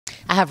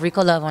I have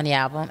Rico Love on the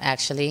album,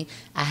 actually.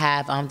 I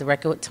have the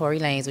record with Tory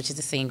Lanez, which is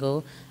a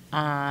single.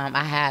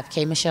 I have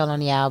K. Michelle on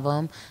the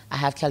album. I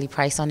have Kelly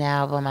Price on the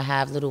album. I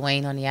have Lil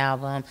Wayne on the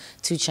album.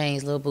 2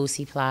 Chainz, Lil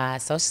Boosie,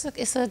 Plies. So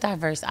it's a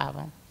diverse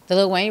album. The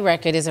Lil Wayne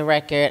record is a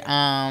record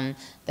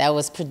that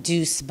was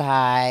produced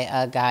by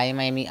a guy in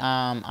Miami,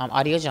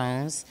 Audio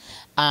Jones.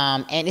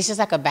 And it's just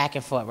like a back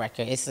and forth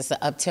record. It's just an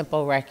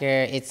up-tempo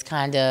record. It's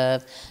kind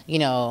of, you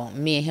know,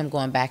 me and him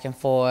going back and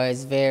forth.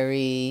 It's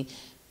very,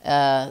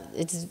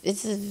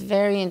 it's a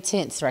very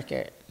intense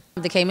record.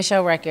 The K.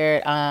 Michelle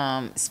record,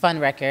 it's a fun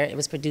record. It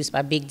was produced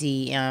by Big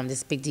D,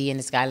 this Big D and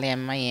this guy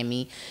Lamb in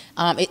Miami.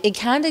 It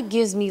kind of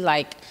gives me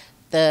like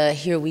the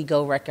Here We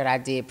Go record I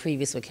did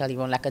previous with Kelly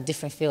Rowland, like a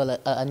different feel,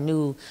 a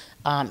new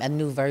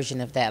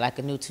version of that, like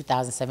a new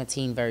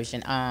 2017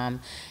 version.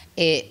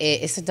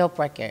 It's a dope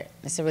record.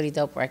 It's a really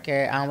dope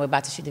record. We're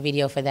about to shoot the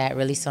video for that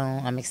really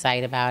soon. I'm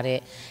excited about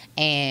it.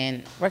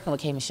 And working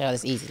with K. Michelle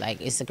is easy. Like,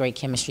 it's a great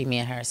chemistry, me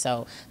and her.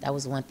 So that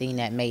was one thing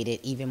that made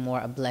it even more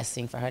a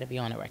blessing for her to be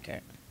on the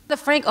record. The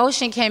Frank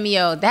Ocean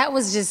cameo, that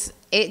was just,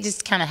 it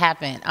just kind of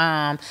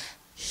happened.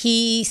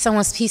 He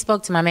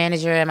spoke to my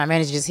manager, and my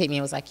manager just hit me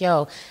and was like,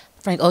 yo,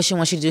 Frank Ocean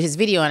wants you to do his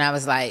video. And I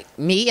was like,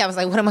 me? I was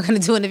like, what am I going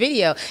to do in the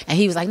video? And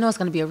he was like, no, it's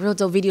going to be a real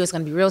dope video. It's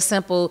going to be real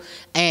simple.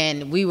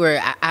 And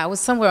I was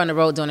somewhere on the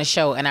road doing a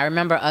show, and I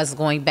remember us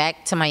going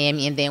back to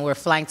Miami, and then we're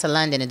flying to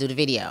London to do the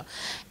video.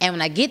 And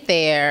when I get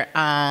there,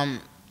 I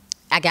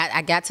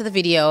got to the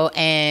video,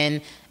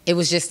 and it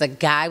was just a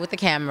guy with the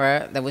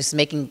camera that was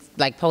making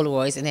like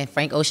Polaroids, and then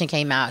Frank Ocean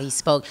came out. He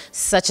spoke,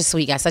 such a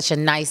sweet guy, such a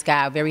nice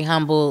guy, very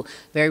humble,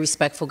 very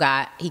respectful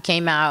guy. He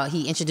came out,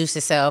 he introduced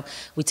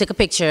himself. We took a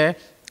picture,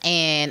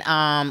 and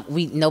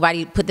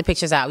nobody put the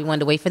pictures out. We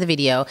wanted to wait for the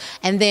video.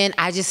 And then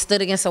I just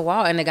stood against a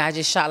wall, and the guy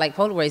just shot like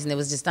Polaroids, and it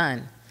was just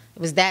done. It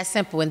was that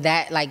simple and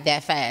that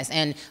fast.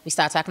 And we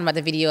started talking about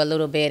the video a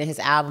little bit and his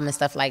album and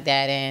stuff like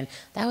that, and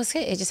that was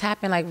it. It just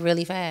happened like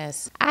really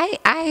fast.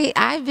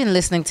 I've been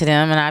listening to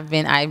them, and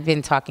I've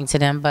been talking to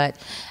them, but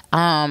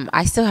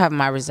I still have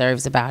my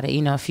reserves about it.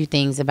 You know, a few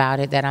things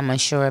about it that I'm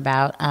unsure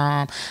about.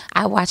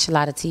 I watch a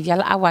lot of TV.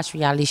 I watch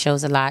reality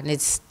shows a lot, and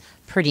it's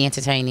pretty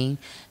entertaining.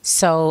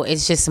 So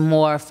it's just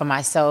more for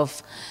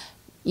myself.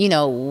 You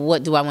know,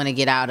 what do I want to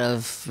get out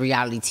of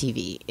reality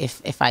TV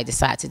if I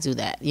decide to do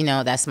that? You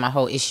know, that's my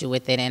whole issue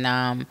with it. And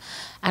I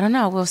don't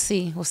know. We'll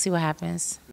see. We'll see what happens.